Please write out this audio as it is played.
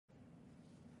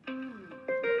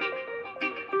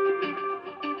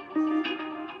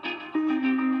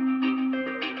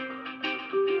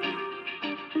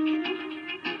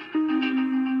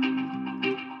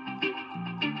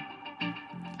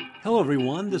Hello,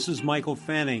 everyone. This is Michael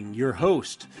Fanning, your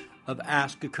host of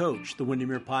Ask a Coach, the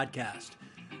Windermere podcast.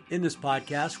 In this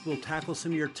podcast, we'll tackle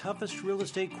some of your toughest real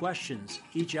estate questions.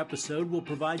 Each episode will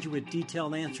provide you with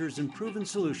detailed answers and proven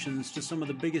solutions to some of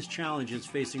the biggest challenges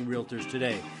facing realtors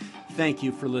today. Thank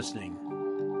you for listening.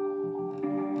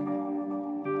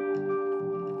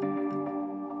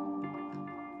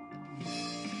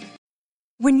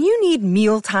 When you need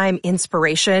mealtime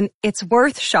inspiration, it's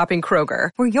worth shopping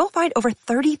Kroger, where you'll find over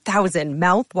 30,000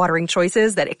 mouth-watering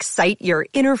choices that excite your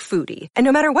inner foodie. And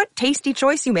no matter what tasty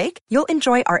choice you make, you'll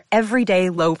enjoy our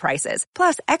everyday low prices,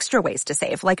 plus extra ways to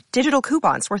save, like digital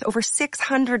coupons worth over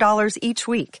 $600 each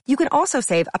week. You can also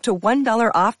save up to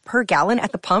 $1 off per gallon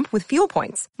at the pump with fuel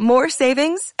points. More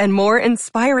savings and more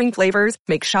inspiring flavors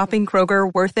make shopping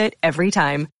Kroger worth it every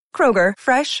time. Kroger,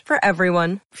 fresh for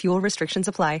everyone. Fuel restrictions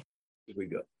apply. Here we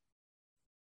go.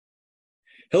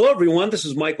 Hello, everyone. This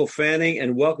is Michael Fanning,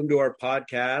 and welcome to our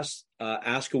podcast,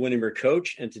 Ask a Windermere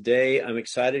Coach. And today I'm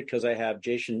excited because I have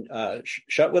Jason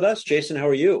Schutt with us. Jason, how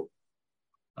are you?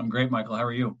 I'm great, Michael. How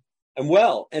are you? I'm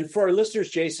well. And for our listeners,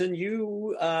 Jason,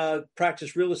 you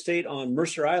practice real estate on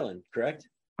Mercer Island, correct?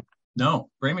 No,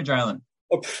 Bainbridge Island.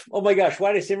 Oh my gosh,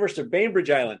 why did I say Mercer? Bainbridge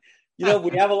Island. You know,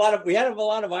 we have a lot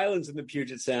of islands in the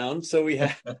Puget Sound, so we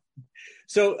have.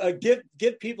 So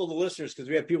give people, the listeners, because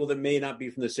we have people that may not be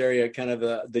from this area, kind of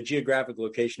the geographic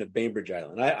location of Bainbridge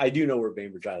Island. I do know where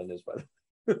Bainbridge Island is, by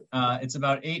the way. It's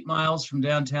about 8 miles from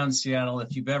downtown Seattle.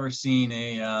 If you've ever seen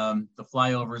the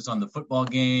flyovers on the football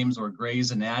games or Grey's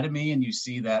Anatomy, and you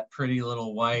see that pretty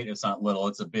little white, it's not little,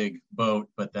 it's a big boat,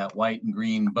 but that white and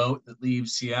green boat that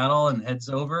leaves Seattle and heads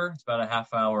over, it's about a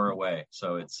half hour away.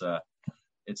 So it's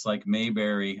like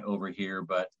Mayberry over here,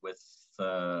 but with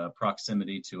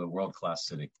proximity to a world-class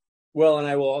city. Well, and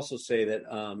I will also say that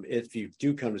if you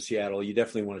do come to Seattle, you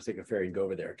definitely want to take a ferry and go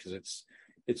over there because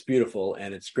it's beautiful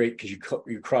and it's great because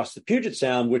you cross the Puget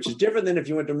Sound, which is different than if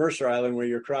you went to Mercer Island where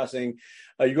you're crossing,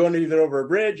 you're going either over a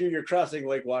bridge or you're crossing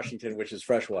Lake Washington, which is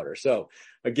freshwater. So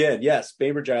again, yes,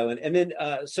 Bainbridge Island. And then,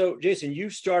 so Jason,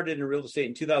 you started in real estate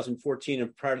in 2014,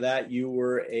 and prior to that, you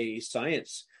were a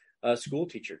science school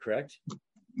teacher, correct?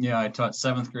 Yeah, I taught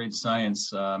 7th grade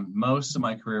science. Most of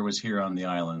my career was here on the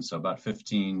island, so about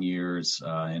 15 years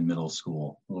in middle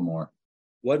school, a little more.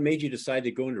 What made you decide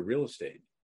to go into real estate?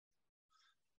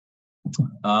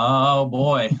 Oh,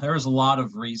 boy, there was a lot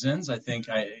of reasons. I think,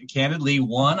 candidly,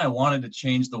 one, I wanted to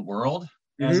change the world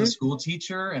as a school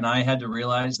teacher, and I had to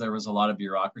realize there was a lot of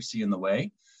bureaucracy in the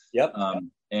way. Yep.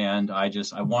 And I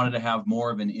wanted to have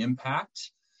more of an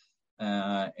impact.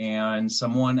 And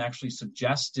someone actually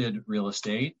suggested real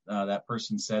estate. That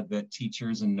person said that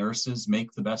teachers and nurses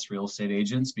make the best real estate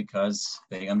agents because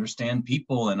they understand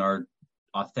people and are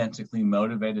authentically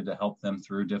motivated to help them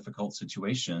through difficult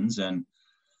situations. And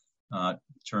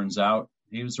turns out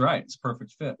he was right. It's a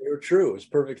perfect fit. They were true. It's a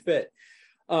perfect fit.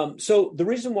 So the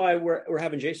reason why we're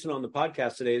having Jason on the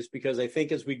podcast today is because I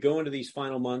think as we go into these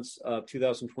final months of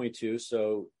 2022,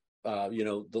 so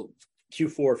the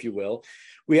Q4, if you will,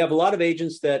 we have a lot of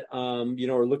agents that, are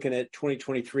looking at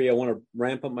 2023. I want to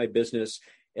ramp up my business.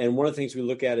 And one of the things we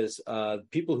look at is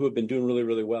people who have been doing really,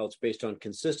 really well. It's based on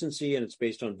consistency and it's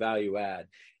based on value add.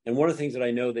 And one of the things that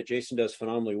I know that Jason does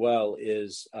phenomenally well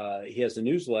is he has a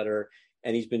newsletter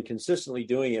and he's been consistently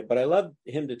doing it. But I love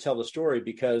him to tell the story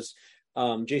because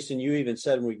Jason, you even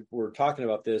said when we were talking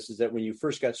about this, is that when you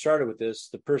first got started with this,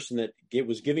 the person that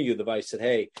was giving you the advice said,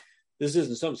 hey, this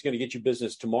isn't something that's going to get you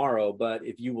business tomorrow, but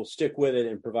if you will stick with it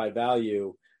and provide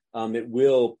value, it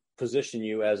will position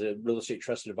you as a real estate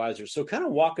trusted advisor. So kind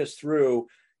of walk us through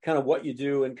kind of what you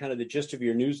do and kind of the gist of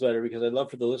your newsletter, because I'd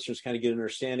love for the listeners to kind of get an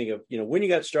understanding of, when you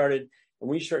got started and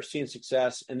when you start seeing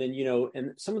success, and then,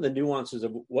 and some of the nuances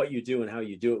of what you do and how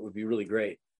you do it would be really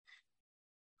great.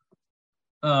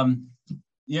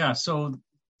 Yeah. So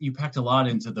you packed a lot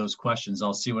into those questions.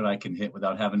 I'll see what I can hit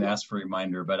without having to ask for a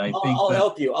reminder, but I'll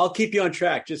help you. I'll keep you on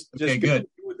track. Just okay, good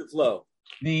with the flow.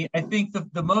 I think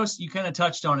the most, you kind of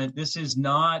touched on it. This is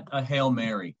not a Hail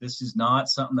Mary. This is not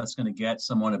something that's going to get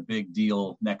someone a big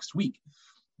deal next week,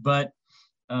 but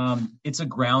it's a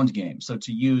ground game. So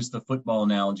to use the football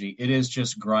analogy, it is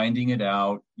just grinding it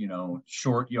out,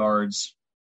 short yards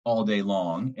all day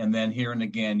long. And then here and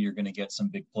again, you're going to get some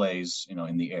big plays,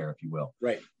 in the air, if you will.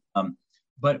 Right.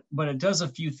 But it does a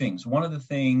few things. One of the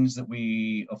things that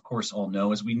we, of course, all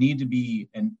know is we need to be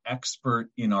an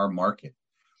expert in our market.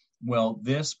 Well,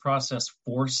 this process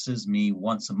forces me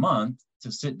once a month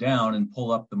to sit down and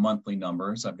pull up the monthly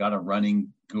numbers. I've got a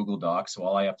running Google Doc, so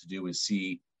all I have to do is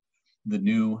see the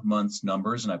new month's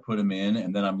numbers and I put them in,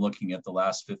 and then I'm looking at the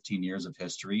last 15 years of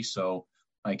history. So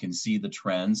I can see the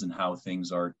trends and how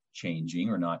things are changing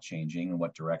or not changing and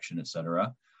what direction, et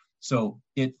cetera. So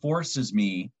it forces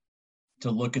me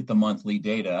to look at the monthly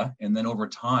data. And then over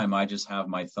time, I just have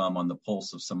my thumb on the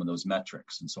pulse of some of those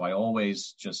metrics. And so I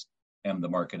always just am the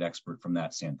market expert from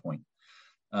that standpoint.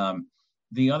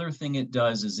 The other thing it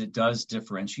does is it does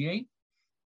differentiate.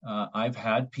 I've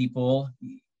had people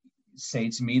say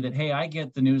to me that, hey, I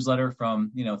get the newsletter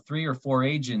from, 3 or 4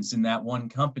 agents in that one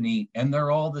company, and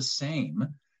they're all the same.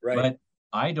 Right. But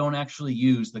I don't actually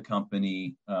use the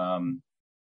company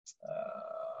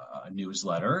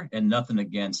newsletter, and nothing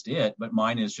against it, but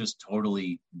mine is just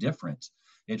totally different.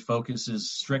 It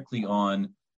focuses strictly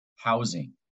on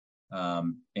housing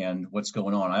and what's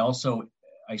going on.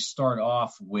 I start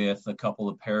off with a couple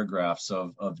of paragraphs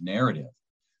of narrative.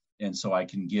 And so I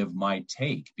can give my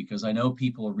take, because I know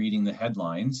people are reading the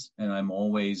headlines, and I'm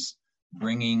always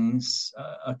bringing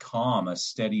a calm, a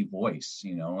steady voice.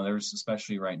 There's,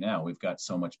 especially right now, we've got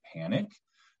so much panic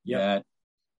that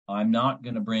I'm not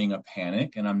going to bring a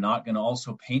panic, and I'm not going to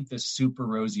also paint this super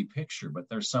rosy picture, but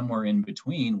there's somewhere in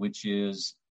between, which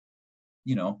is,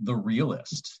 the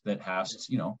realist that has,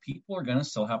 people are going to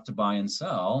still have to buy and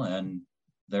sell, and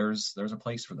there's a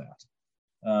place for that.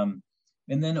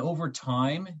 And then over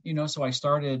time, so I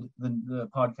started the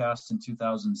podcast in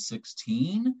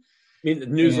 2016. I mean, the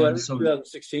newsletter,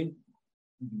 2016?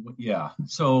 Yeah.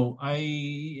 So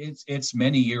it's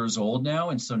many years old now.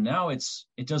 And so now it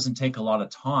doesn't take a lot of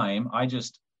time. I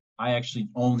actually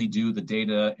only do the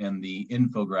data and the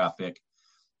infographic.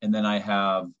 And then I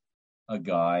have a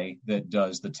guy that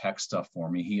does the tech stuff for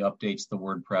me. He updates the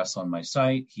WordPress on my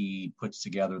site. He puts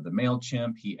together the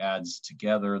MailChimp. He adds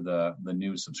together the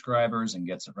new subscribers and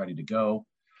gets it ready to go.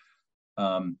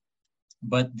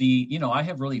 But I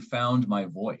have really found my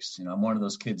voice. I'm one of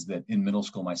those kids that in middle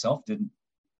school myself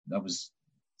I was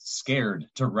scared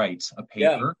to write a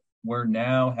paper. Yeah. Where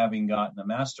now, having gotten a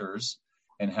master's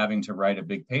and having to write a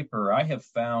big paper, I have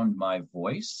found my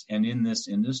voice. And in this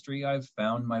industry, I've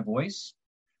found my voice.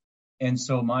 And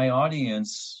so my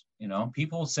audience,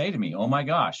 people say to me, oh my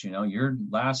gosh, your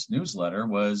last newsletter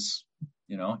was,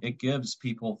 it gives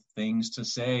people things to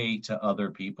say to other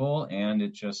people. And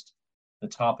it just, the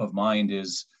top of mind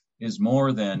is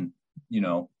more than,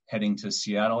 heading to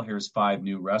Seattle, here's 5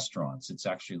 new restaurants. It's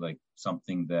actually like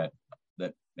something that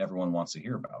everyone wants to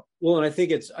hear about. Well, and I think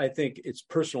it's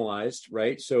personalized,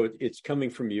 right? So it's coming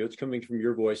from you, it's coming from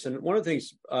your voice. And one of the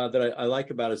things that I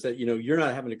like about it is that, you're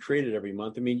not having to create it every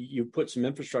month. I mean, you put some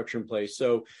infrastructure in place.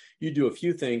 So you do a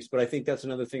few things, but I think that's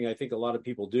another thing I think a lot of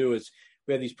people do is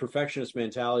we have these perfectionist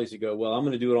mentalities that go, well, I'm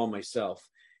going to do it all myself.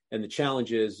 And the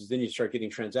challenge is then you start getting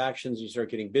transactions, you start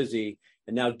getting busy,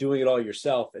 and now doing it all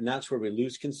yourself. And that's where we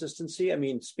lose consistency. I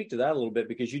mean, speak to that a little bit,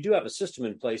 because you do have a system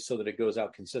in place so that it goes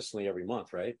out consistently every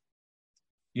month, right?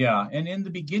 Yeah. And in the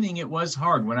beginning, it was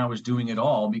hard when I was doing it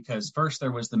all, because first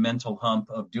there was the mental hump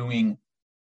of doing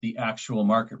the actual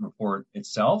market report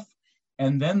itself.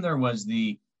 And then there was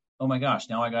oh my gosh,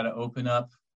 now I got to open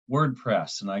up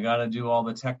WordPress and I got to do all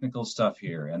the technical stuff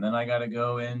here. And then I got to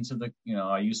go into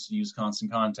I used to use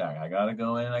Constant Contact. I got to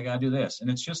go in and I got to do this. And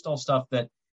it's just all stuff that,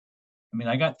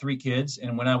 I got 3 kids.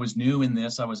 And when I was new in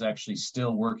this, I was actually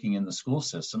still working in the school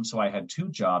system. So I had 2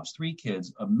 jobs, 3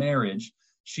 kids, a marriage.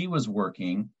 She was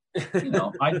working,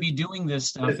 I'd be doing this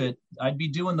stuff I'd be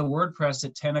doing the WordPress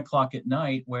at 10 o'clock at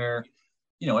night where,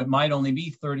 it might only be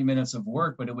 30 minutes of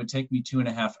work, but it would take me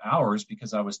 2.5 hours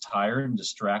because I was tired and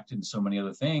distracted and so many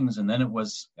other things. And then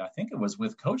I think it was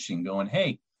with coaching going,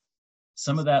 hey,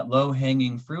 some of that low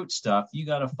hanging fruit stuff, you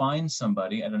got to find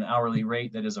somebody at an hourly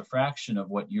rate that is a fraction of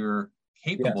what you're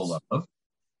capable of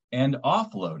and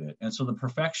offload it. And so the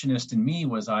perfectionist in me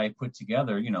was I put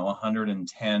together,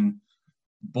 110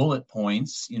 bullet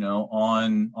points,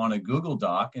 on a Google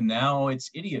Doc, and now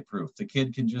it's idiot proof. The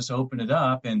kid can just open it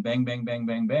up and bang, bang, bang,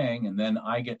 bang, bang, and then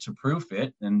I get to proof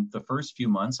it. And the first few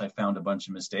months I found a bunch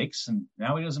of mistakes, and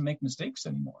now he doesn't make mistakes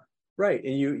anymore. Right.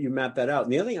 And you map that out.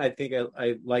 And the other thing I think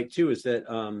I like too is that,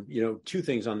 2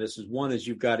 things on this is one is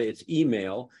it's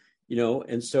email,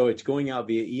 and so it's going out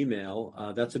via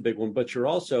email. That's a big one. But you're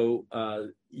also,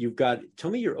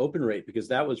 tell me your open rate, because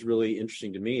that was really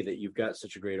interesting to me that you've got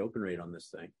such a great open rate on this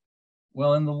thing.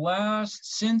 Well, in the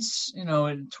since, in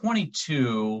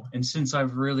 22, and since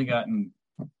I've really gotten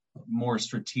more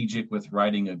strategic with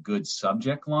writing a good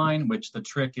subject line, which the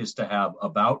trick is to have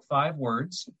about 5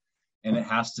 words, and it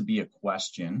has to be a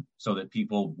question so that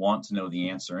people want to know the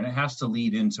answer. And it has to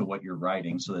lead into what you're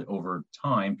writing so that over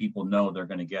time, people know they're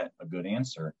going to get a good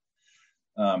answer.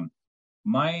 I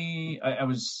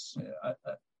was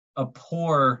a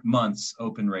poor month's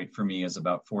open rate for me is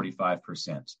about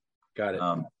 45%. Got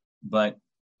it. But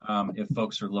If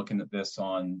folks are looking at this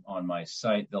on my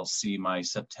site, they'll see my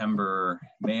September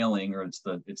mailing, or it's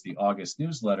the August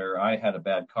newsletter. I had a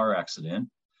bad car accident,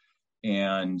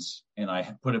 and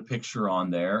I put a picture on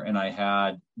there, and I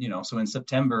had, so in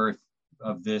September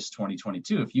of this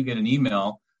 2022, if you get an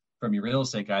email from your real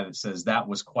estate guy that says that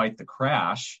was quite the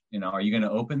crash, are you going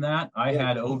to open that? I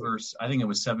had over, I think it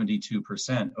was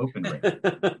 72% open rate.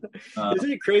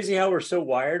 Isn't it crazy how we're so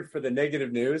wired for the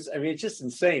negative news? I mean, it's just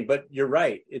insane, but you're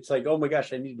right. It's like, oh my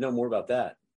gosh, I need to know more about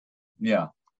that. Yeah.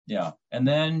 And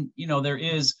then, there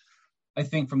is, I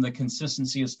think, from the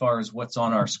consistency as far as what's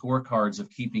on our scorecards of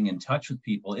keeping in touch with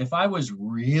people. If I was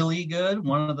really good,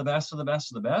 one of the best of the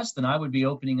best of the best, then I would be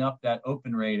opening up that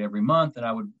open rate every month, and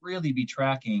I would really be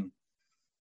tracking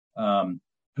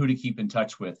who to keep in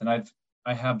touch with. And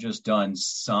I have just done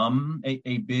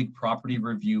a big property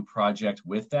review project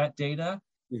with that data.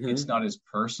 Mm-hmm. It's not as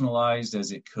personalized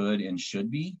as it could and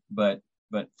should be, but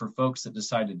for folks that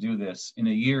decide to do this in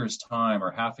a year's time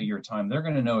or half a year time, they're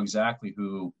going to know exactly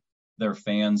who their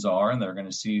fans are, and they're going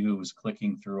to see who's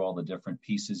clicking through all the different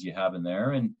pieces you have in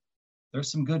there. And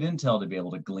there's some good intel to be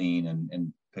able to glean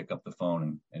and pick up the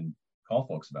phone and call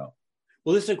folks about.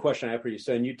 Well, this is a question I have for you.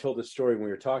 So, and you told this story when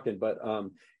we were talking, but,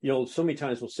 so many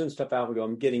times we'll send stuff out and go,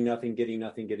 I'm getting nothing.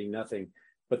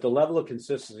 But the level of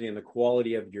consistency and the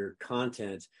quality of your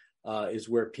content is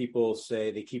where people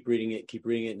say they keep reading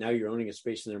it. Now you're owning a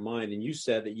space in their mind. And you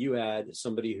said that you had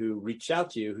somebody who reached out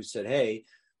to you who said, hey,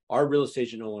 our real estate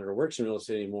agent no longer works in real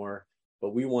estate anymore,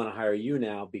 but we want to hire you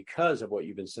now because of what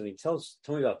you've been sending. Tell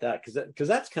me about that, because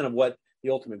that's kind of what the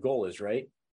ultimate goal is, right?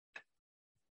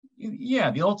 Yeah,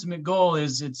 the ultimate goal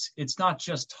is it's not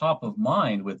just top of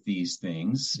mind with these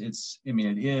things. It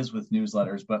is with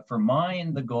newsletters, but for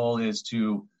mine, the goal is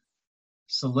to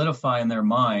solidify in their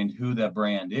mind who that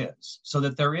brand is, so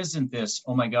that there isn't this,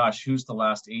 oh my gosh, who's the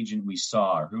last agent we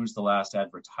saw, or who's the last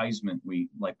advertisement we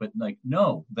like, but like,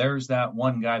 no, there's that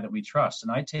one guy that we trust.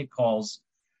 And I take calls.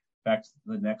 In fact,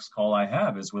 the next call I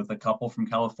have is with a couple from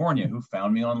California who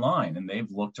found me online, and they've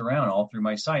looked around all through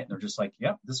my site, and they're just like,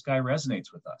 yep, this guy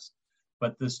resonates with us.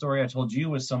 But the story I told you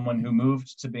was someone who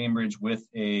moved to Bainbridge with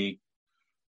an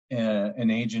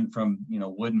agent from,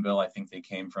 Woodinville, I think they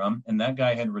came from, and that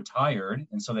guy had retired.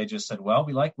 And so they just said, well,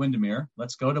 we like Windermere.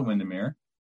 Let's go to Windermere.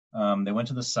 They went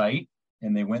to the site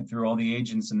and they went through all the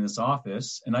agents in this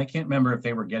office. And I can't remember if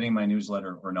they were getting my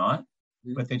newsletter or not,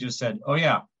 but they just said, oh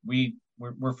yeah,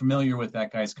 we're familiar with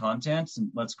that guy's content, and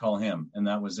let's call him. And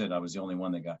that was it. I was the only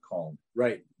one that got called.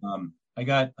 Right. I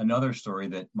got another story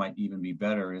that might even be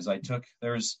better is I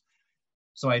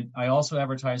also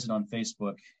advertise it on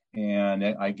Facebook, and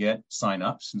I get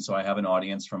signups. And so I have an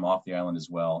audience from off the island as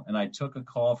well. And I took a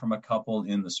call from a couple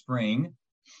in the spring,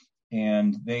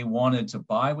 and they wanted to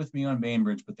buy with me on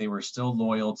Bainbridge, but they were still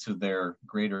loyal to their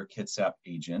greater Kitsap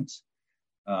agent.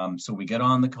 So we get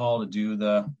on the call to do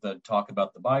the talk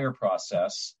about the buyer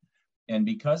process. And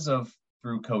because of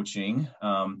through coaching,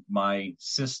 my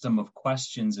system of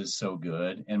questions is so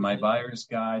good, and my buyer's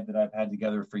guide that I've had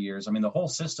together for years, the whole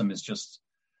system is just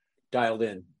dialed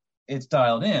in. It's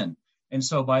dialed in. And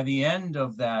so by the end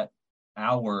of that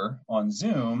hour on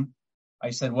Zoom,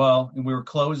 I said, well, we were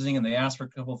closing and they asked for a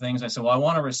couple of things. I said, well, I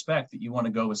want to respect that you want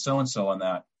to go with so-and-so on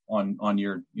that, on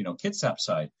your, Kitsap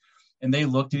side. And they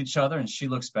looked at each other, and she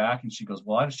looks back and she goes,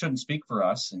 well, I shouldn't speak for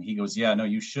us. And he goes, yeah, no,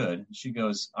 you should. And she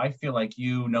goes, I feel like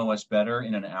you know us better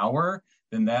in an hour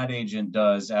than that agent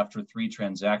does after 3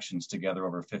 transactions together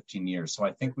over 15 years. So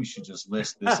I think we should just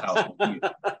list this house with you.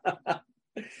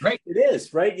 Right. It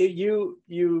is, right?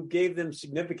 You gave them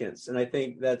significance. And I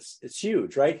think it's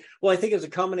huge, right? Well, I think it's a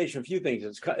combination of a few things.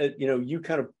 It's, you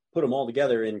kind of put them all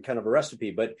together in kind of a recipe,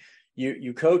 but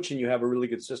you coach and you have a really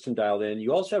good system dialed in.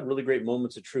 You also have really great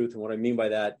moments of truth. And what I mean by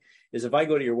that is if I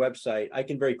go to your website, I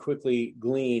can very quickly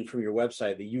glean from your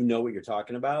website that you know what you're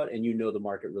talking about and you know the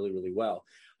market really, really well.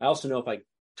 I also know if I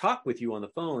talk with you on the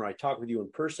phone or I talk with you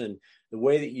in person, the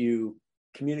way that you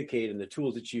communicate and the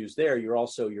tools that you use there,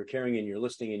 you're carrying in, you're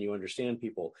listening, and you understand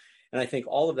people. And I think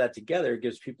all of that together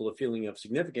gives people a feeling of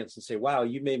significance and say, wow,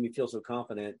 you made me feel so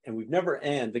confident. And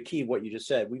the key, what you just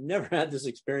said, we've never had this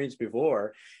experience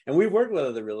before. And we've worked with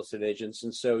other real estate agents.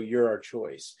 And so you're our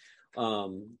choice.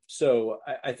 So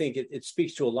I think it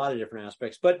speaks to a lot of different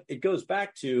aspects, but it goes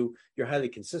back to you're highly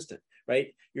consistent,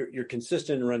 right? You're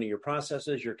consistent in running your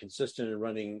processes, you're consistent in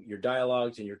running your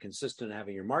dialogues, and you're consistent in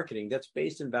having your marketing that's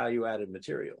based in value-added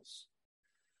materials.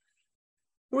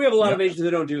 We have a lot of agents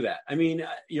that don't do that.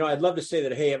 I'd love to say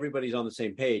that, hey, everybody's on the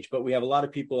same page, but we have a lot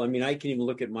of people. I can even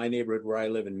look at my neighborhood where I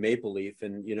live in Maple Leaf,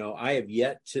 and,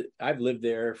 I've lived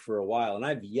there for a while, and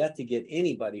I've yet to get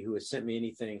anybody who has sent me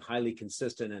anything highly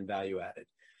consistent and value added.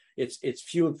 It's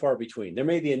few and far between. There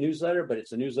may be a newsletter, but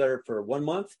it's a newsletter for 1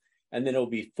 month, and then it'll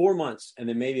be 4 months, and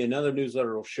then maybe another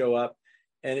newsletter will show up,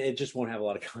 and it just won't have a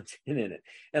lot of content in it.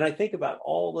 And I think about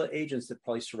all the agents that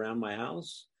probably surround my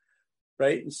house,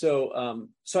 right? And so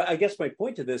I guess my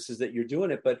point to this is that you're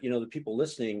doing it, but the people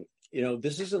listening,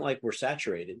 this isn't like we're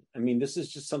saturated. I mean, this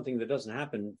is just something that doesn't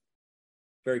happen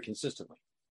very consistently.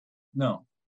 No.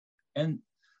 And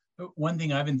one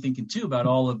thing I've been thinking too about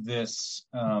all of this,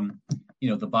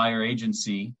 the buyer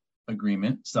agency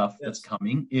agreement stuff that's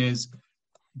coming is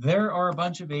there are a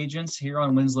bunch of agents here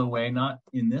on Winslow Way, not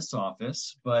in this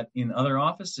office, but in other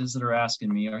offices that are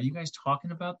asking me, are you guys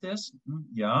talking about this?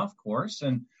 Yeah, of course.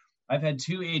 And I've had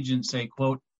 2 agents say,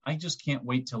 quote, I just can't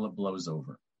wait till it blows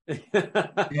over.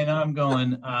 And I'm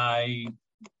going, I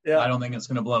don't think it's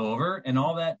going to blow over. And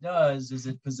all that does is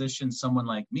it positions someone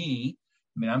like me.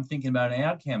 I mean, I'm thinking about an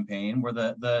ad campaign where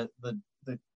the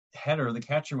header, the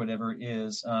catcher, whatever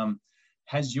is,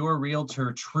 has your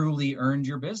realtor truly earned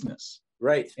your business?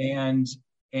 Right. And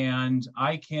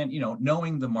I can't,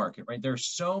 knowing the market, right? There's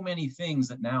so many things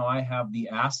that now I have the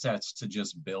assets to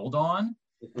just build on,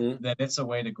 that it's a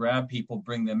way to grab people,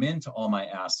 bring them into all my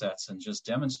assets and just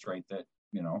demonstrate that,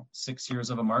 6 years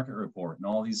of a market report and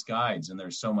all these guides. And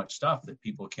there's so much stuff that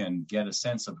people can get a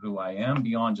sense of who I am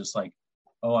beyond just like,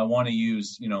 oh, I want to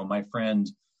use, my friend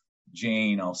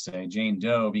Jane, I'll say Jane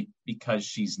Doe because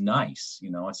she's nice.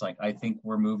 It's like, I think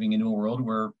we're moving into a world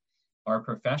where our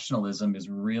professionalism is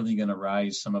really going to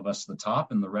rise some of us to the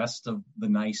top, and the rest of the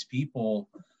nice people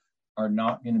are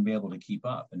not going to be able to keep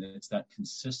up. And it's that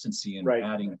consistency and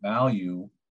adding value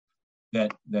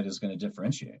that is going to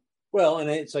differentiate. Well, and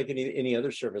it's like any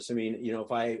other service. I mean,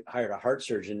 if I hired a heart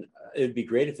surgeon, it'd be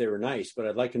great if they were nice, but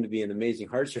I'd like them to be an amazing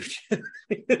heart surgeon.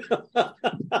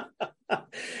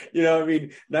 I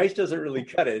mean, nice doesn't really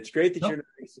cut it. It's great that you're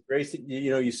nice. It's great that,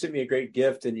 you sent me a great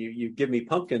gift and you give me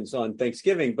pumpkins on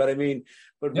Thanksgiving. But I mean,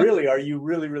 really, are you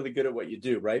really, really good at what you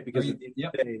do, right? Because at the end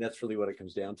of the day, that's really what it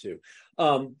comes down to.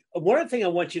 One other thing I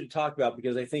want you to talk about,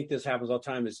 because I think this happens all the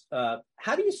time, is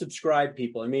how do you subscribe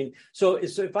people? I mean, so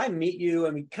if I meet you,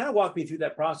 kind of walk me through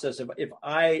that process.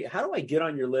 How do I get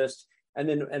on your list? And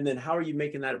then how are you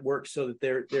making that work so that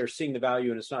they're seeing the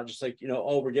value and it's not just like,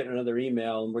 we're getting another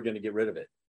email and we're going to get rid of it?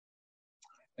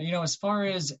 As far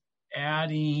as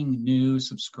adding new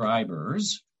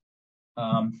subscribers,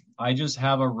 I just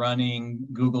have a running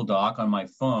Google Doc on my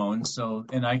phone. So,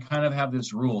 and I kind of have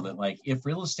this rule that like, if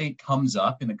real estate comes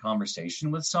up in a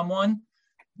conversation with someone,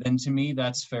 then to me,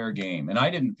 that's fair game. And I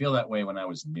didn't feel that way when I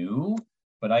was new,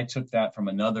 but I took that from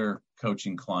another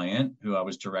coaching client who I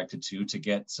was directed to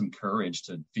get some courage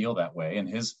to feel that way. And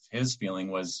his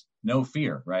feeling was no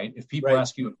fear, right? If people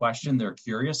ask you a question, they're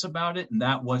curious about it. And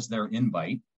that was their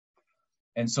invite.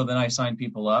 And so then I sign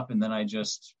people up, and then I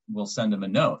just will send them a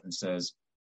note that says,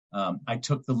 I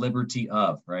took the liberty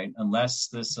of, right? Unless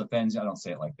this offends you, I don't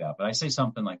say it like that, but I say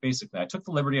something like, basically, I took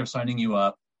the liberty of signing you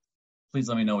up. Please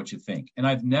let me know what you think. And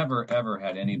I've never, ever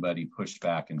had anybody push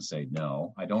back and say,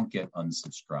 no, I don't get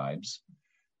unsubscribes.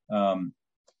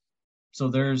 So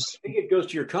I think it goes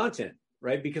to your content,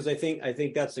 right? Because I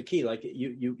think that's the key. Like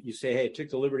you say, hey, I took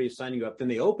the liberty of signing you up. Then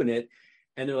they open it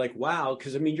and they're like, wow.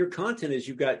 Because your content is,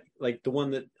 you've got like the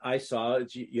one that I saw,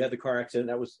 you had the car accident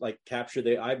that was like capture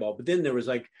the eyeball. But then there was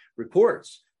like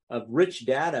reports of rich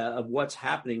data of what's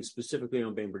happening specifically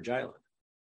on Bainbridge Island.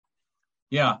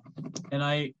 Yeah. And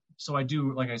I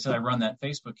do, like I said, I run that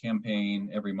Facebook campaign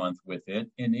every month with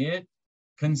it, and it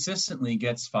consistently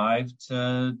gets 5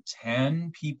 to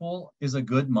 10 people is a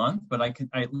good month, but I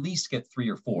at least get 3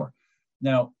 or 4.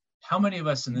 Now, how many of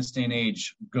us in this day and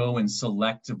age go and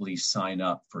selectively sign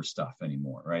up for stuff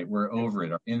anymore, right? We're over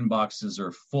it. Our inboxes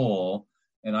are full,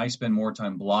 and I spend more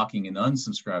time blocking and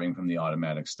unsubscribing from the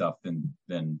automatic stuff than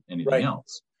anything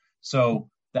else. So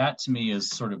that to me is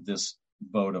sort of this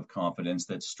vote of confidence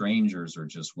that strangers are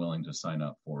just willing to sign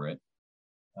up for it.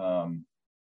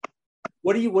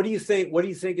 What do you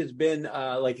think has been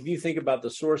like, if you think about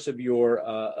the source of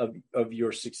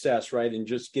your success, right, and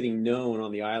just getting known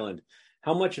on the island,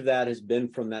 how much of that has been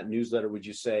from that newsletter, would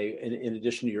you say, in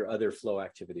addition to your other flow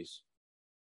activities?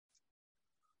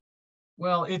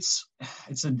 Well, it's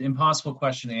an impossible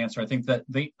question to answer. I think that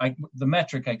the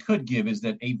metric I could give is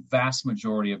that a vast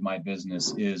majority of my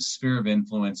business is sphere of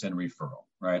influence and referral,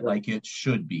 right? Like it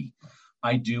should be.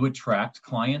 I do attract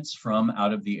clients from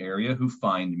out of the area who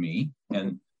find me,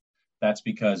 and that's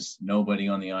because nobody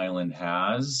on the island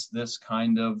has this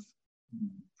kind of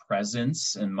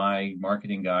presence. And my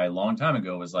marketing guy a long time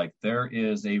ago was like, there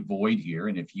is a void here,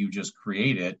 and if you just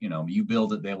create it, you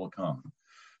build it, they will come.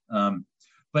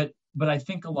 But I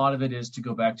think a lot of it is to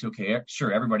go back to, okay,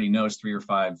 sure, everybody knows 3 or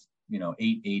 5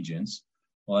 8 agents.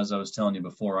 Well, as I was telling you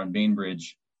before, on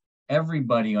Bainbridge,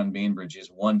 everybody on Bainbridge is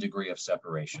 1 degree of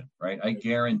separation, right? I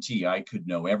guarantee I could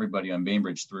know everybody on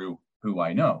Bainbridge through who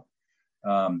I know.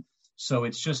 So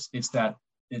it's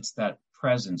that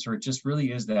presence, or it just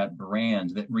really is that brand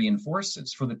that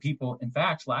reinforces for the people. In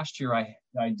fact, last year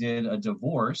I did a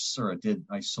divorce,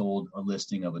 I sold a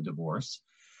listing of a divorce,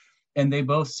 and they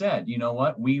both said, you know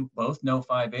what, we both know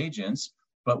 5 agents,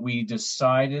 but we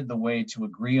decided the way to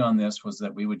agree on this was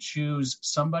that we would choose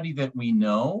somebody that we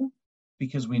know,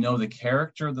 because we know the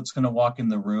character that's going to walk in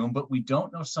the room, but we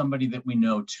don't know somebody that we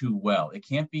know too well. It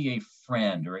can't be a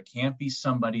friend, or it can't be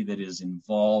somebody that is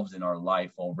involved in our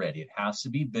life already. It has to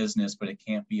be business, but it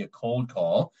can't be a cold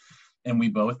call. And we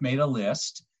both made a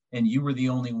list, and you were the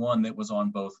only one that was on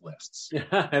both lists.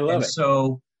 I love it.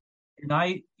 So, and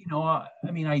I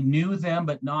knew them,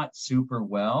 but not super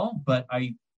well, but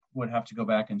I would have to go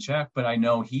back and check, but I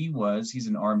know he's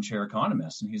an armchair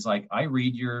economist, and he's like, I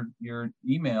read your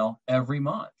email every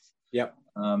month. Yep.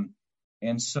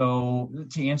 And so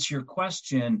to answer your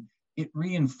question, it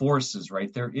reinforces,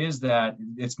 right? There is that,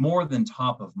 it's more than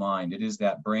top of mind. It is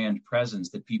that brand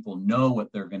presence that people know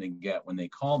what they're going to get when they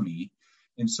call me.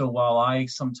 And so while I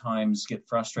sometimes get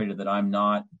frustrated that I'm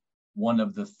not one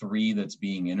of the 3 that's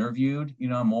being interviewed,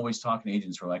 I'm always talking to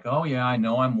agents who are like, oh yeah, I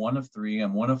know I'm one of 3,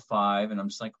 I'm one of 5. And I'm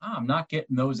just like, I'm not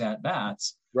getting those at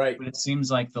bats. Right. But it seems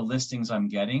like the listings I'm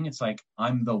getting, it's like,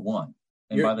 I'm the one.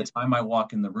 And by the time I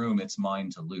walk in the room, it's mine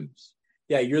to lose.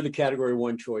 Yeah. You're the category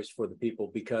 1 choice for the people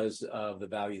because of the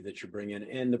value that you bring in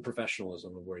and the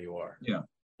professionalism of where you are. Yeah.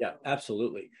 Yeah,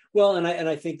 absolutely. Well, and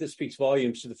I think this speaks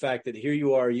volumes to the fact that here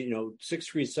you are, 6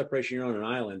 degrees separation, you're on an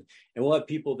island, and we'll have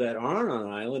people that aren't on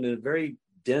an island in a very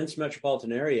dense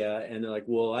metropolitan area, and they're like,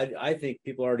 well, I think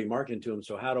people are already marketing to them,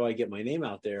 so how do I get my name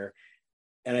out there?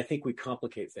 And I think we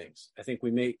complicate things. I think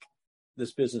we make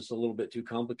this business a little bit too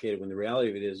complicated when the reality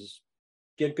of it is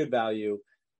get good value,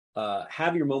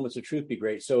 have your moments of truth be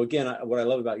great. So again, what I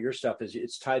love about your stuff is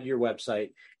it's tied to your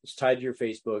website, it's tied to your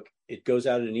Facebook, it goes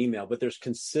out in an email, but there's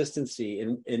consistency.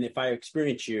 And if I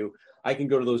experience you, I can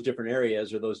go to those different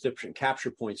areas or those different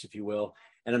capture points, if you will,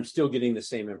 and I'm still getting the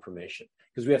same information,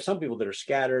 because we have some people that are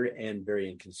scattered and very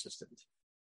inconsistent.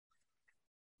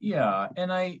 Yeah.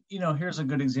 And here's a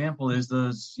good example is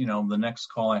those, the next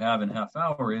call I have in half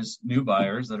hour is new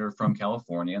buyers that are from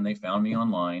California, and they found me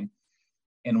online.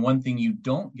 And one thing you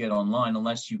don't get online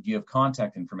unless you give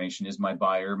contact information is my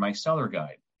seller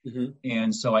guide. Mm-hmm.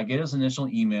 And so I get his initial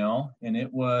email, and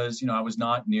it was, I was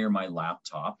not near my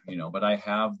laptop, but I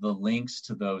have the links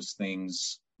to those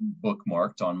things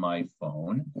bookmarked on my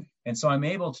phone. And so I'm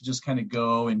able to just kind of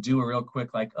go and do a real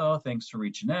quick, like, oh, thanks for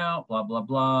reaching out, blah, blah,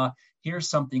 blah. Here's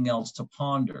something else to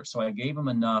ponder. So I gave him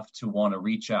enough to want to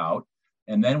reach out.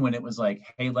 And then when it was like,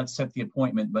 hey, let's set the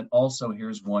appointment, but also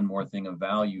here's one more thing of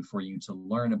value for you to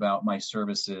learn about my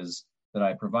services that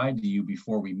I provide to you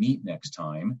before we meet next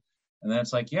time. And then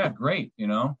it's like, yeah, great.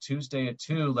 Tuesday at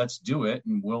 2, let's do it.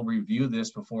 And we'll review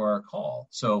this before our call.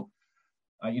 So,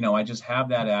 I just have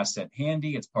that asset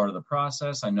handy. It's part of the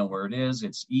process. I know where it is.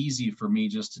 It's easy for me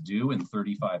just to do in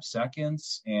 35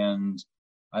 seconds. And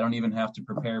I don't even have to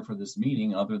prepare for this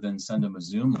meeting other than send them a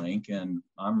Zoom link, and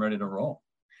I'm ready to roll.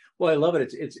 Well, I love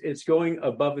it. It's going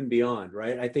above and beyond,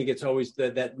 right? I think it's always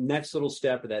that next little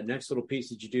step or that next little piece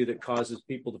that you do that causes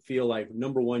people to feel like,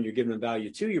 number 1, you're giving them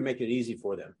value. 2, you're making it easy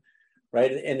for them,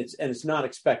 right? And it's not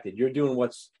expected. You're doing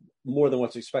what's more than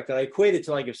what's expected. I equate it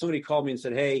to like if somebody called me and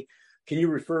said, hey, can you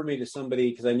refer me to somebody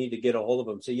because I need to get a hold of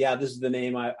them? So yeah, this is the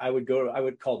name I would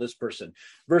call this person,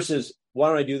 versus why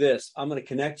don't I do this? I'm going to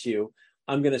connect you.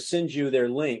 I'm going to send you their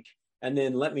link, and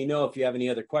then let me know if you have any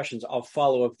other questions. I'll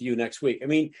follow up with you next week. I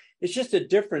mean, it's just a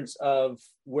difference of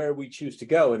where we choose to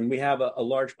go. And we have a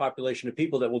large population of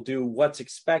people that will do what's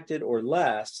expected or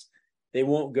less. They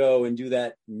won't go and do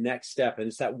that next step. And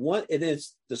it's that one, it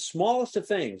is the smallest of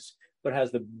things, but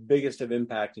has the biggest of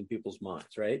impact in people's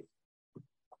minds, right?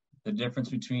 The difference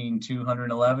between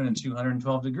 211 and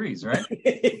 212 degrees, right?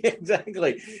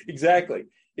 Exactly.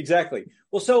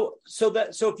 Well, so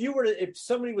if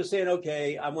somebody was saying,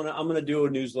 okay, I'm gonna do a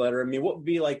newsletter, I mean, what would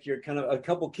be like your kind of a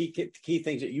couple key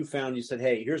things that you found? You said,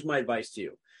 hey, here's my advice to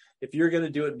you. If you're going to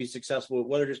do it and be successful,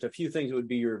 what are just a few things that would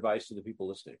be your advice to the people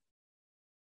listening?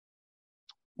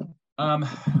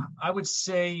 I would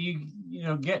say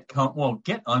get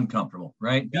uncomfortable,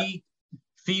 right? Yeah.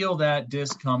 Feel that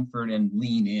discomfort and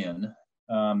lean in.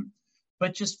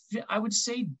 But I would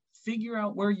say figure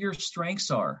out where your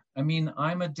strengths are. I mean,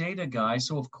 I'm a data guy,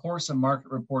 so of course a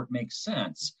market report makes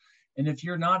sense. And if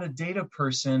you're not a data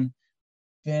person,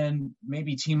 then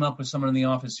maybe team up with someone in the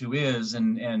office who is,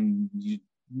 and you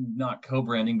not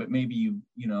co-branding, but maybe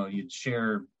you'd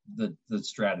share the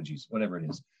strategies, whatever it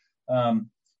is.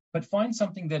 But find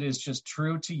something that is just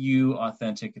true to you,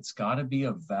 authentic. It's got to be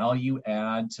a value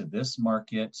add to this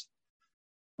market.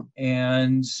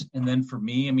 And then for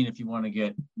me, I mean, if you want to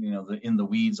get, in the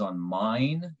weeds on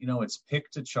mine, it's Pick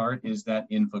to Chart is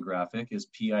that infographic, is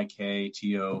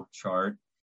PIKTO chart,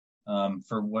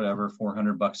 for whatever,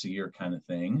 $400 a year kind of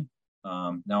thing.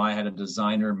 Now I had a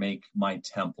designer make my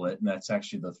template, and that's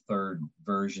actually the third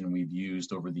version we've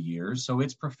used over the years. So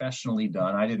it's professionally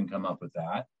done. I didn't come up with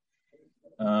that.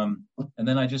 And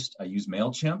then I use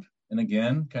MailChimp, and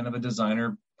again, kind of a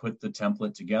designer put the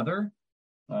template together.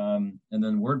 And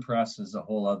then WordPress is a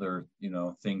whole other,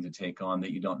 thing to take on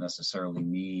that you don't necessarily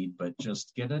need, but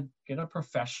just get a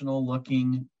professional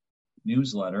looking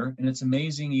newsletter. And it's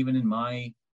amazing, even in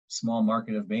my small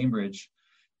market of Bainbridge,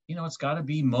 it's got to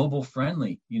be mobile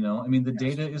friendly. I mean, the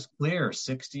data is clear.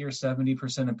 60 or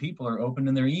 70% of people are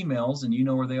opening their emails,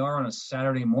 and where they are on a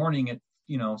Saturday morning at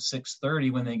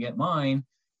 6:30 when they get mine.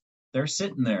 They're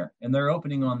sitting there and they're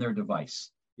opening on their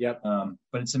device. Yep.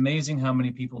 But it's amazing how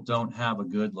many people don't have a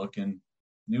good looking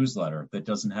newsletter that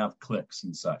doesn't have clicks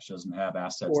and such, doesn't have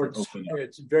assets that open up.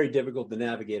 It's very difficult to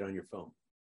navigate on your phone.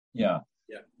 Yeah.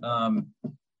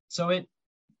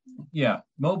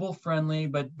 Mobile friendly,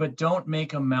 but don't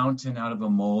make a mountain out of a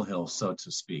molehill, so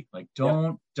to speak. Like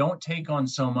don't take on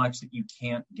so much that you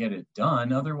can't get it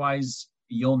done. Otherwise,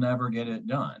 you'll never get it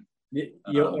done.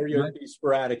 Or you'll be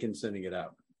sporadic in sending it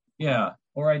out. Yeah.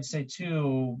 Or I'd say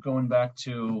too, going back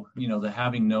to, the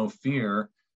having no fear,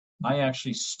 I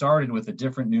actually started with a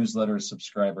different newsletter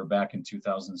subscriber back in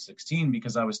 2016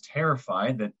 because I was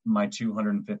terrified that my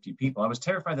 250 people, I was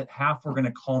terrified that half were going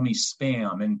to call me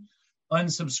spam and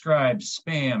unsubscribe,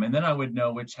 spam, and then I would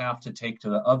know which half to take to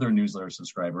the other newsletter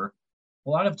subscriber.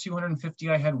 Well, out of 250,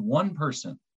 I had one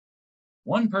person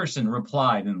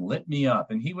replied and lit me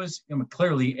up. And he was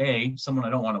clearly A, someone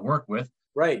I don't want to work with.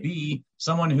 Right. B,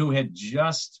 someone who had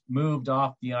just moved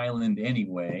off the island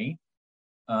anyway.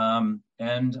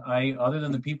 And I, other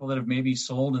than the people that have maybe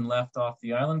sold and left off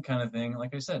the island kind of thing,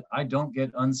 like I said, I don't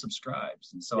get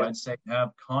unsubscribes. And so I'd say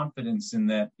have confidence in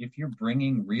that if you're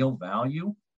bringing real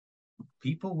value,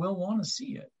 people will want to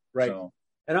see it. Right. So,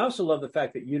 and I also love the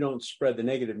fact that you don't spread the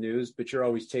negative news, but you're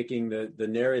always taking the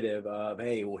narrative of,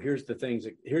 hey, well,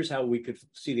 here's how we could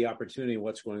see the opportunity,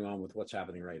 what's going on with what's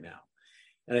happening right now.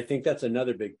 And I think that's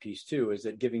another big piece too, is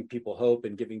that giving people hope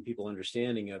and giving people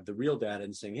understanding of the real data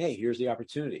and saying, hey, here's the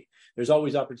opportunity. There's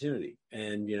always opportunity.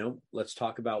 And, let's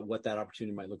talk about what that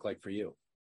opportunity might look like for you.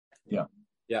 Yeah.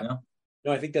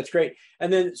 No, I think that's great.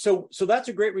 And then, so that's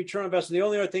a great return on investment. The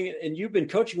only other thing, and you've been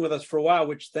coaching with us for a while,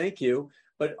 which thank you,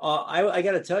 but I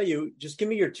got to tell you, just give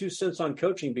me your 2 cents on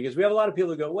coaching, because we have a lot of people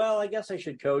who go, well, I guess I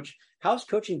should coach. How's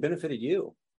coaching benefited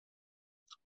you?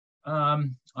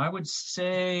 I would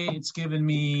say it's given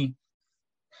me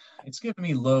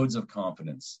loads of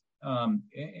confidence,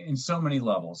 in so many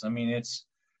levels. I mean,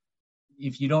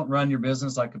 if you don't run your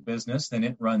business like a business, then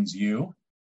it runs you.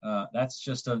 It's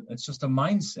just a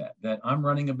mindset that I'm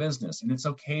running a business, and it's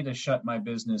okay to shut my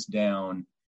business down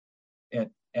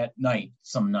at night,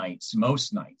 some nights,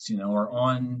 most nights, or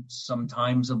on some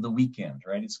times of the weekend,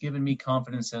 right? It's given me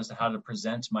confidence as to how to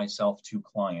present myself to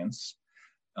clients,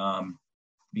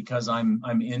 because I'm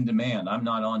in demand. I'm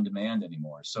not on demand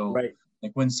anymore. So right.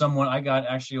 Like when I got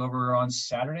actually over on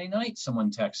Saturday night,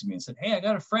 someone texted me and said, hey, I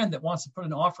got a friend that wants to put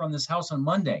an offer on this house on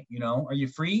Monday, are you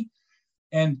free?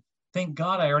 And thank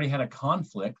God I already had a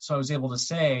conflict. So I was able to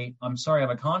say, I'm sorry, I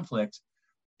have a conflict,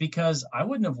 because I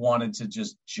wouldn't have wanted to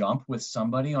just jump with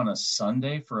somebody on a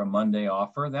Sunday for a Monday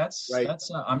offer. That's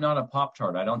I'm not a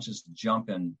Pop-Tart. I don't just jump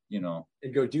and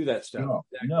go do that stuff.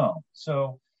 No.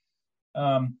 So,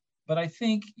 but I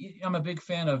think I'm a big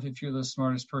fan of, if you're the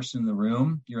smartest person in the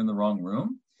room, you're in the wrong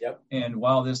room. Yep. And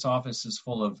while this office is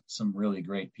full of some really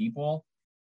great people,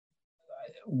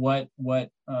 what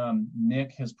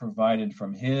Nick has provided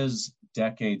from his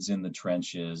decades in the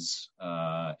trenches,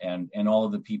 and all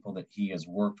of the people that he has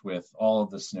worked with, all of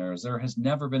the scenarios, there has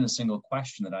never been a single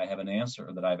question that I have an answer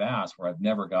that I've asked where I've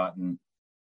never gotten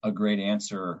a great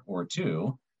answer or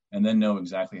two and then know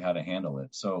exactly how to handle it.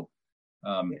 So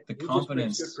the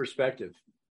confidence, good perspective.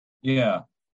 Yeah.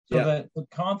 So the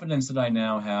confidence that I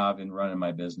now have in running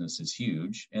my business is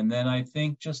huge. And then I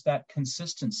think just that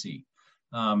consistency.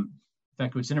 In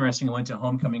fact, what's interesting, I went to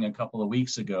homecoming a couple of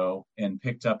weeks ago and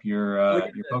picked up your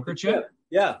poker chip.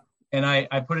 Yeah. And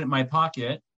I put it in my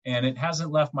pocket, and it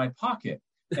hasn't left my pocket.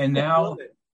 And now,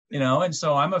 and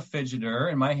so I'm a fidgeter,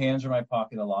 and my hands are in my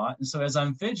pocket a lot. And so as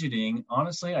I'm fidgeting,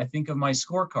 honestly, I think of my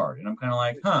scorecard, and I'm kind of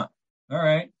like, all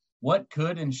right, what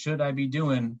could and should I be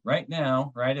doing right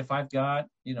now, right? If I've got,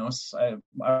 I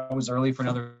was early for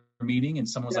another meeting and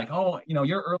someone's like, oh,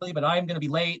 you're early, but I'm going to be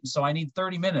late. So I need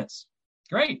 30 minutes.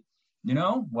 Great.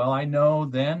 Well, I know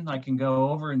then I can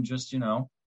go over and just,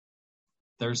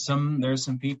 there's some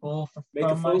people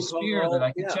from my sphere that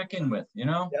I can check in with,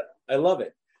 Yep. I love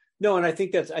it. No, and I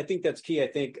think that's key. I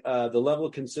think the level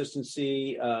of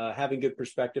consistency, having good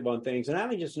perspective on things, and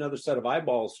having just another set of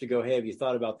eyeballs to go, hey, have you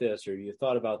thought about this or you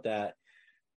thought about that?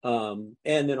 And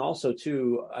then also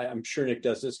too, I'm sure Nick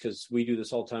does this because we do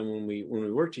this all the time when we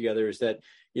work together. Is that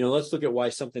let's look at why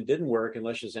something didn't work and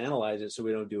let's just analyze it so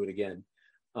we don't do it again.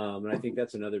 And I think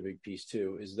that's another big piece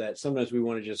too. Is that sometimes we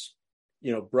want to just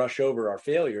brush over our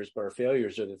failures, but our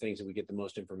failures are the things that we get the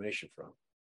most information from.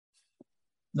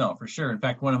 No, for sure. In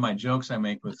fact, one of my jokes I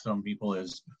make with some people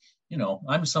is,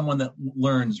 I'm someone that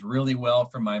learns really well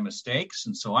from my mistakes.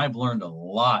 And so I've learned a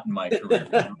lot in my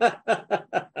career.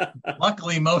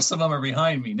 Luckily, most of them are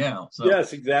behind me now. So.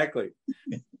 Yes, exactly.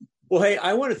 Well, hey,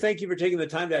 I want to thank you for taking the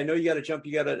time today. I know you got to jump.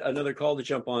 You got another call to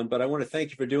jump on, but I want to thank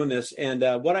you for doing this. And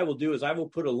what I will do is I will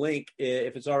put a link,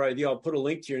 if it's all right with you, I'll put a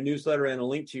link to your newsletter and a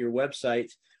link to your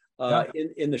website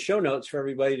in the show notes for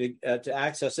everybody to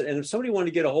access it. And if somebody wanted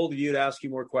to get a hold of you to ask you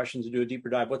more questions and do a deeper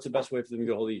dive, what's the best way for them to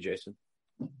get a hold of you, Jason?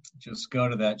 Just go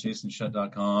to that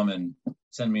jasonschutt.com and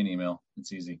send me an email.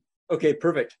 It's easy. Okay,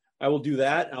 perfect. I will do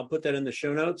that. I'll put that in the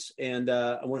show notes. And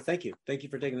I want to thank you. Thank you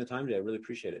for taking the time today. I really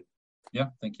appreciate it. Yeah,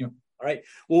 thank you. All right.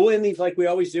 Well, we'll end these like we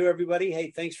always do, everybody.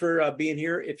 Hey, thanks for being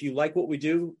here. If you like what we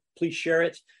do, please share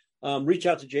it. Reach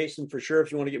out to Jason for sure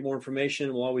if you want to get more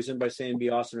information. We'll always end by saying be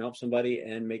awesome, help somebody,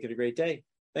 and make it a great day.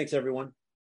 Thanks, everyone.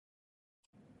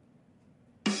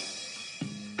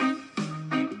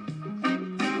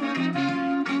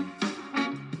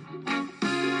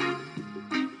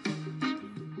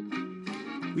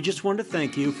 We just want to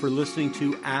thank you for listening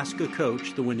to Ask a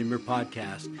Coach, the Windermere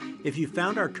podcast. If you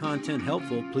found our content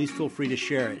helpful, please feel free to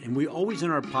share it. And we always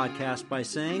end our podcast by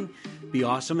saying, be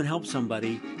awesome and help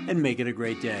somebody, and make it a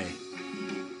great day.